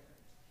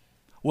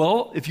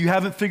 Well, if you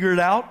haven't figured it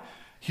out,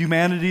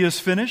 humanity is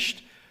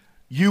finished.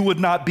 You would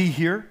not be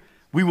here.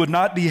 We would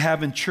not be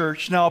having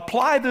church. Now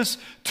apply this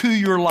to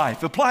your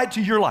life. Apply it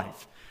to your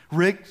life.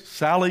 Rick,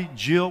 Sally,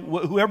 Jill,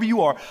 whoever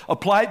you are,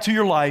 apply it to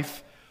your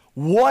life.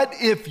 What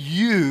if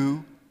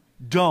you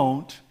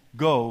don't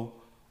go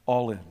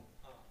all in?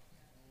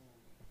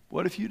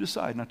 What if you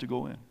decide not to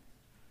go in?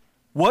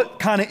 What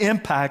kind of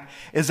impact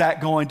is that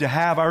going to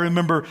have? I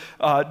remember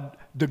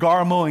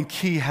DeGarmo and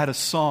Key had a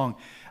song,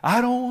 I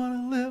don't want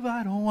to live,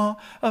 I don't want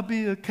to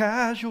be a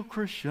casual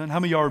Christian. How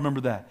many of y'all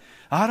remember that?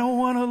 I don't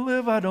want to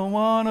live, I don't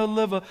want to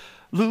live a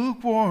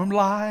lukewarm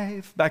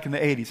life. Back in the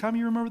 80s. How many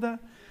of you remember that?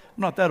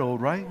 I'm not that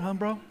old, right, huh,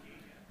 bro?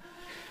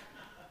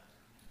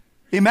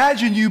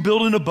 Imagine you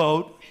building a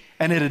boat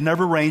and it had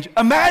never rained.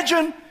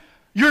 Imagine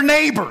your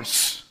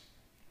neighbors.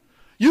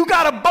 You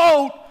got a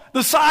boat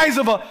the size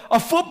of a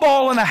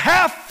football and a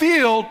half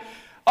field.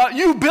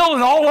 You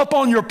building all up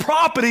on your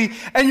property,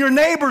 and your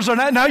neighbors are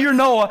now you're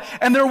Noah,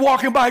 and they're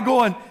walking by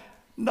going,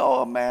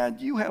 Noah, man,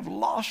 you have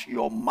lost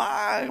your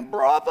mind,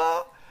 brother.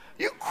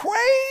 You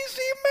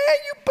crazy, man.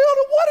 You built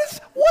it.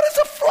 What is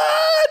a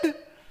flood?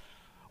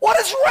 What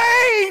is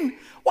rain?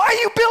 Why are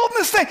you building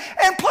this thing?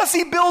 And plus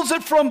he builds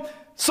it from,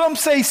 some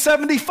say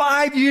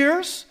 75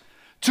 years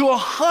to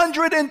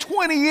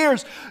 120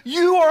 years.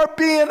 You are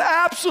being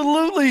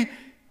absolutely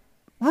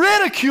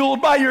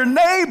ridiculed by your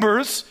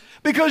neighbors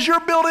because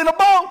you're building a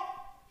boat.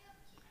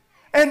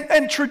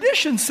 And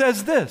tradition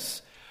says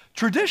this.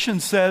 Tradition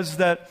says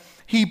that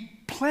he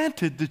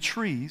planted the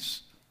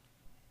trees,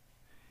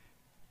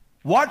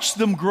 watched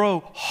them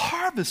grow,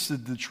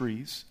 harvested the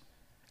trees,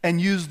 and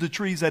used the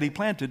trees that he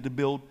planted to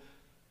build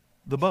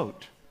the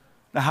boat.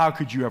 Now, how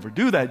could you ever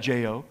do that,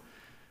 J.O.?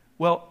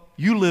 Well,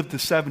 you lived to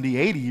 70,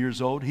 80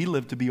 years old. He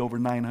lived to be over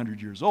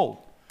 900 years old.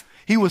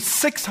 He was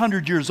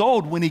 600 years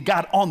old when he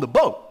got on the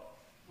boat.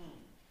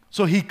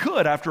 So he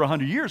could, after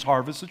 100 years,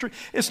 harvest the tree.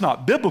 It's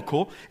not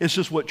biblical. It's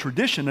just what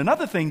tradition.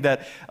 Another thing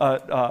that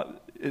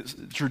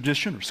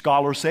tradition or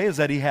scholars say is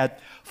that he had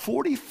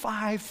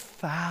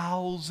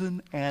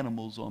 45,000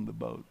 animals on the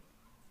boat.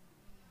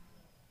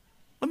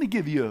 Let me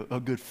give you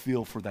a good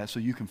feel for that so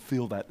you can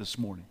feel that this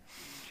morning.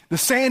 The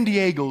San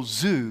Diego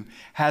Zoo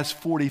has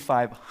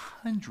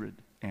 4,500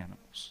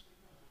 animals.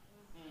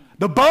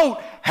 The boat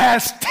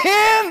has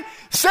 10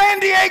 San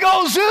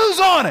Diego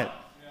Zoos on it.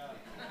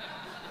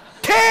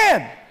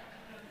 10.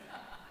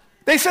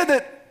 They said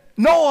that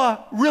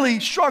Noah really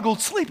struggled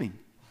sleeping.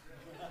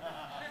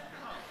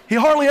 He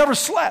hardly ever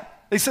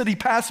slept. They said he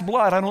passed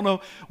blood. I don't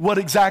know what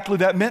exactly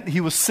that meant. He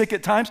was sick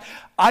at times.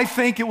 I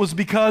think it was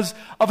because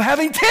of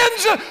having 10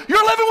 zoos.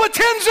 You're living with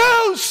 10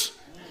 zoos.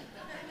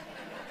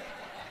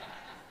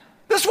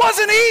 This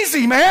wasn't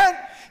easy, man.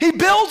 He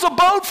builds a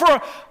boat for,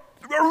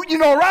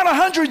 around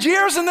 100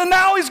 years, and then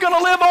now he's going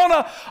to live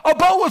on a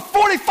boat with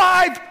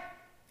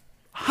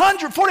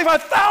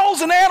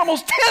 45,000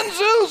 animals, 10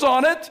 zoos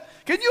on it.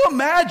 Can you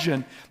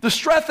imagine the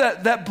stress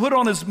that put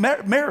on his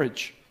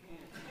marriage?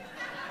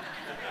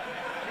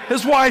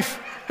 His wife,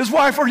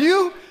 are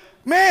you?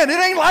 Man, it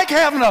ain't like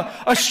having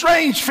a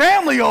strange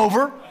family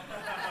over.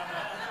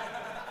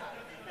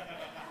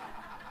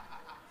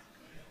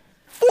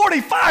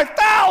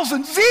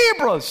 45,000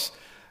 zebras.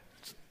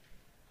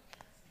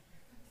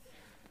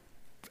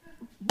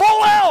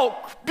 Bull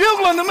elk,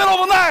 bugle in the middle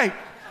of the night.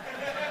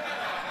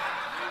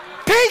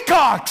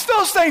 Peacocks,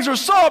 those things are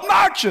so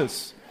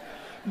obnoxious.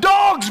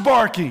 Dogs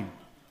barking.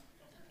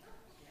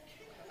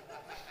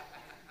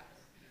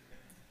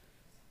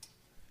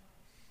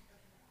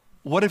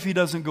 What if he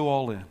doesn't go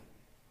all in?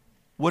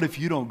 What if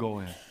you don't go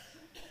in?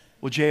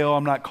 Well, J.O.,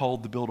 I'm not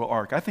called to build an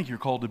ark. I think you're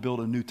called to build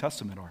a New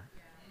Testament ark.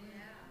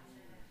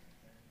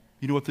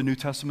 You know what the New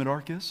Testament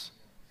ark is?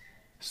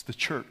 It's the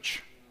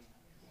church.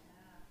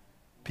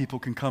 People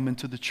can come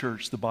into the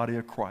church, the body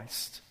of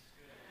Christ,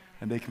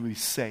 and they can be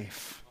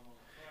safe.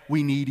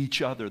 We need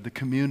each other, the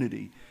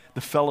community,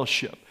 the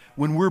fellowship.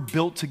 When we're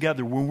built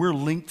together, when we're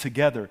linked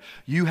together,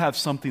 you have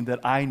something that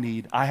I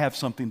need, I have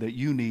something that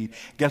you need.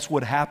 Guess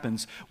what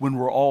happens when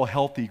we're all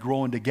healthy,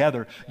 growing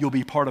together? You'll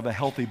be part of a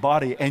healthy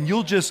body, and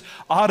you'll just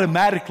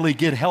automatically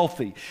get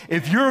healthy.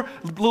 If your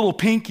little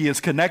pinky is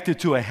connected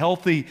to a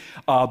healthy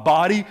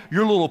body,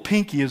 your little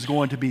pinky is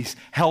going to be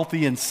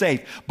healthy and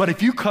safe. But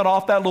if you cut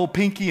off that little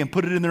pinky and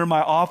put it in there in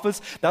my office,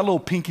 that little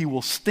pinky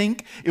will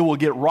stink, it will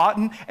get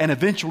rotten, and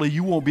eventually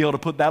you won't be able to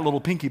put that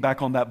little pinky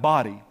back on that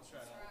body.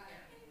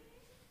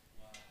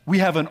 We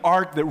have an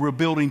ark that we're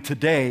building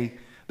today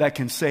that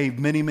can save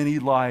many, many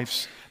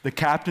lives. The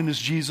captain is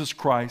Jesus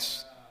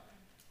Christ.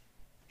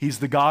 He's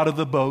the God of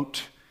the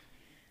boat.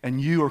 And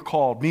you are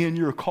called, me and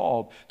you are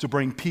called to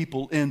bring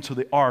people into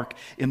the ark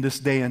in this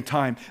day and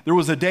time. There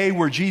was a day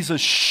where Jesus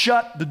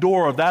shut the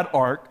door of that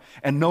ark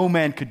and no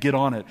man could get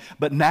on it.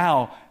 But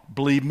now,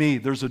 believe me,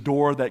 there's a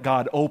door that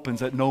God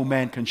opens that no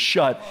man can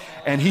shut.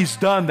 And He's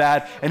done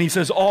that. And He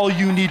says, all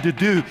you need to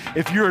do,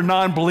 if you're a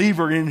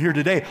non-believer in here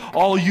today,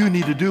 all you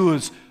need to do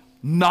is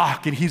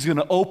knock, and He's going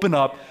to open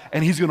up,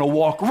 and He's going to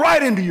walk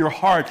right into your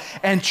heart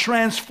and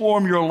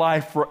transform your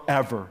life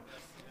forever.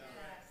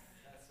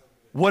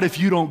 What if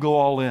you don't go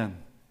all in?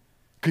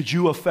 Could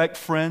you affect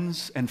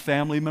friends and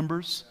family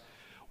members?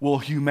 Will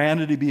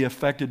humanity be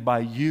affected by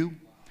you?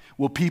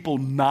 Will people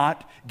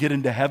not get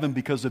into heaven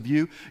because of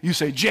you? You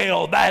say,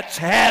 Jail, that's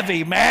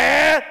heavy,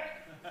 man.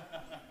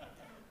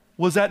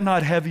 Was that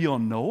not heavy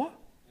on Noah?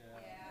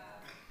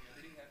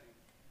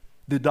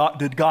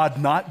 Did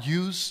God not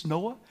use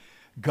Noah?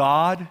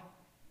 God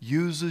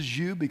uses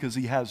you because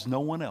He has no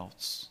one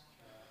else.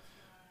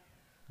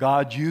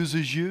 God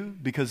uses you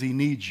because He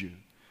needs you.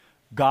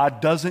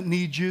 God doesn't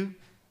need you.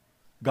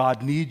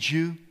 God needs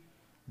you.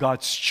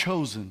 God's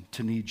chosen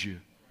to need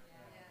you.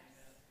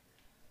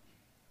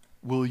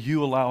 Will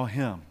you allow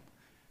Him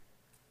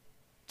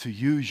to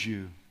use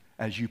you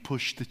as you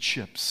push the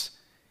chips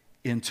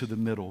into the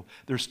middle?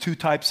 There's two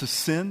types of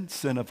sin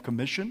of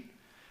commission.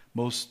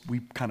 We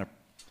kind of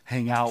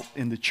hang out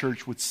in the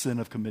church with sin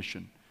of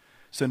commission.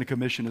 Sin of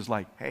commission is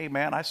like, hey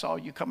man, I saw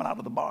you coming out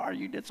of the bar.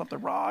 You did something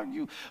wrong.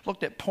 You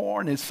looked at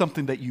porn. It's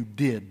something that you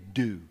did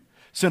do.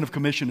 Sin of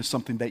commission is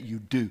something that you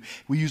do.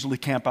 We usually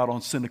camp out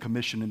on sin of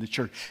commission in the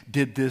church.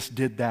 Did this,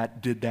 did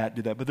that, did that,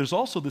 did that. But there's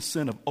also the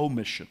sin of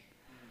omission.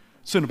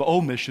 Sin of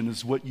omission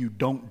is what you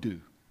don't do.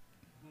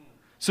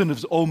 Sin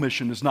of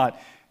omission is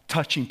not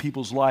touching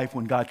people's life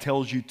when God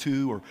tells you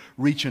to, or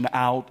reaching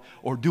out,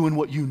 or doing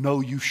what you know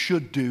you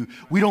should do.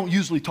 We don't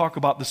usually talk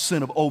about the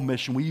sin of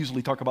omission. We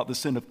usually talk about the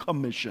sin of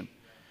commission.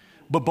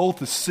 But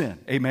both is sin.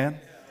 Amen?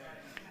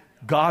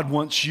 God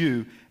wants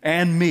you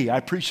and me,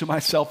 I preach to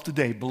myself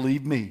today,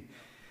 believe me,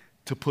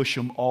 to push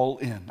them all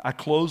in. I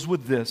close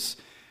with this.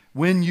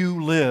 When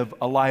you live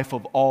a life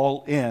of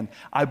all in,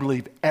 I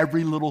believe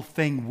every little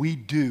thing we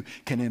do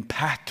can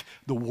impact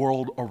the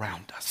world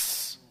around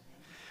us.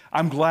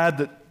 I'm glad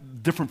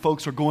that different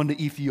folks are going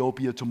to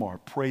Ethiopia tomorrow.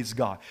 Praise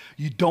God.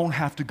 You don't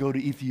have to go to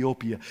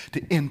Ethiopia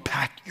to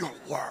impact your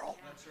world.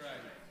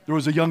 There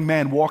was a young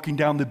man walking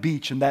down the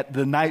beach, and that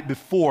the night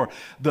before,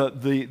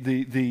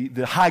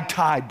 the high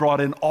tide brought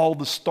in all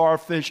the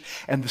starfish,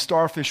 and the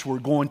starfish were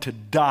going to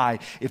die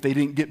if they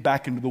didn't get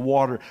back into the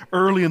water.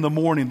 Early in the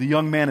morning, the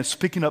young man is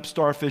picking up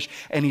starfish,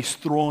 and he's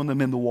throwing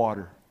them in the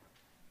water.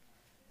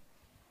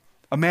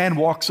 A man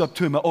walks up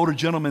to him, an older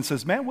gentleman,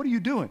 says, man, what are you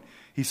doing?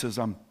 He says,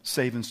 I'm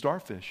saving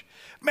starfish.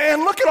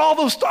 Man, look at all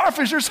those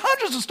starfish. There's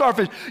hundreds of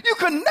starfish. You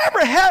could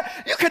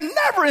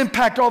never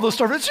impact all those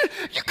starfish.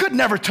 You could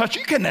never touch it.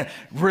 You couldn't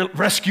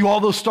rescue all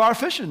those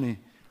starfish. And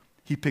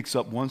he picks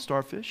up one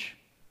starfish,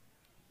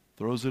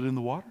 throws it in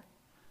the water.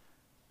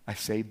 I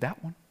saved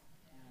that one.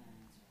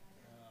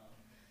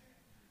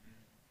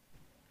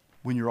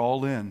 When you're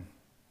all in,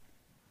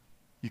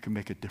 you can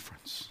make a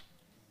difference.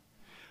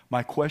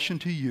 My question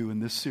to you in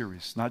this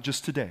series, not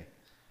just today,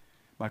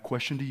 my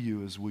question to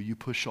you is, will you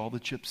push all the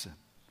chips in?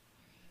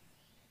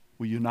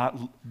 Will you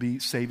not be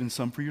saving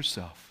some for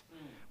yourself?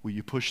 Will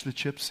you push the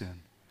chips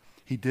in?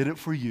 He did it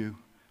for you.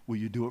 Will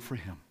you do it for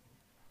Him?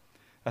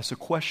 That's a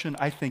question,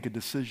 I think, a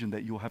decision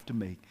that you'll have to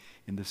make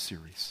in this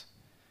series.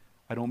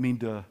 I don't mean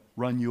to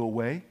run you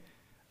away.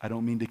 I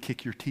don't mean to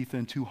kick your teeth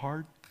in too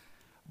hard.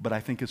 But I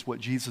think it's what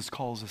Jesus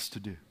calls us to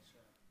do.